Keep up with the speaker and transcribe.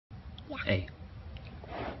A.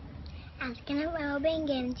 Ask and it will be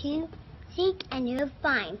given to you. Seek and you will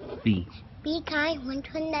find. B. Be kind one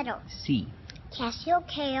to another. C. Cast your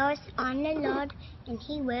cares on the Lord, and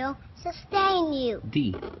He will sustain you.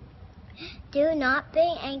 D. Do not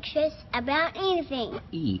be anxious about anything.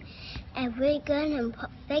 E. Every good and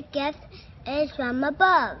perfect gift is from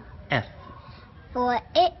above. F. For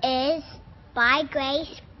it is by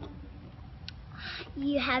grace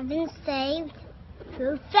you have been saved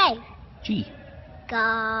through faith. G.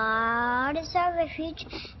 God is our refuge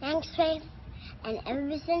and strength, and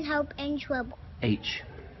everything hope and trouble. H.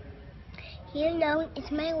 He alone is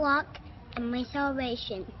my rock and my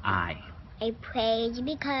salvation. I. I praise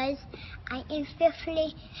because I am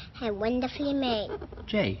fearfully and wonderfully made.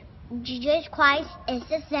 J. Jesus Christ is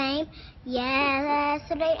the same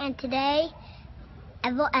yesterday and today,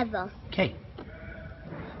 ever. K.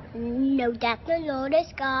 Know that the Lord is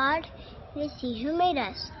God. It is He who made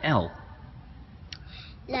us. L.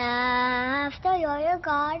 Love the Lord your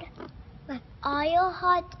God with all your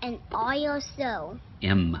heart and all your soul.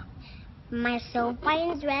 M. My soul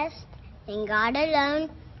finds rest in God alone.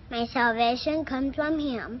 My salvation comes from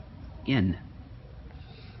Him. N.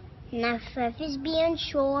 Now faith is being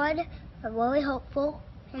assured, but very hopeful,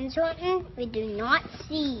 and certain we do not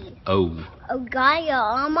see. O. O God, you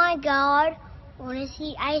are my God.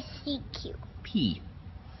 Honestly, I seek you. P.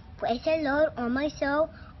 Praise the Lord, all my soul,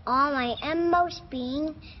 all my inmost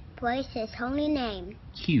being. Praise His holy name.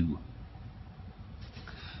 Q.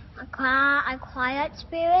 A quiet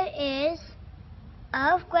spirit is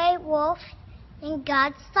of great worth in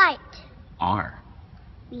God's sight. R.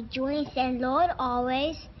 Rejoice in the Lord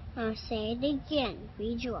always, and I'll say it again,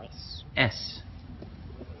 rejoice. S.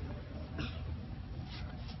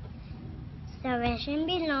 Salvation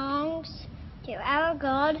belongs to our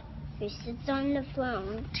God who sits on the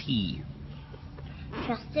throne. T.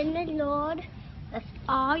 Trust in the Lord with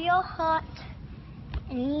all your heart,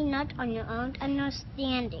 and lean not on your own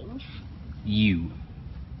understanding. U.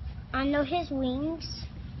 Under His wings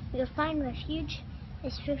you'll find refuge.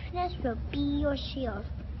 His swiftness will be your shield.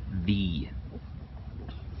 V.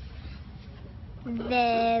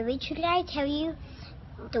 Very truly I tell you,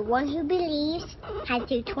 the one who believes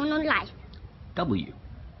has eternal life. W.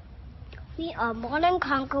 We are more than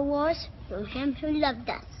conquerors through Him who loved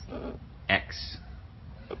us. X.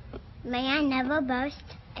 May I never boast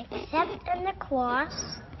except in the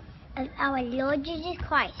cross of our Lord Jesus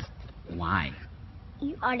Christ. Y.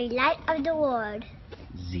 You are the light of the world.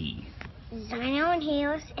 Z. Zion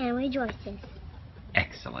hears and rejoices.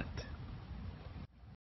 Excellent.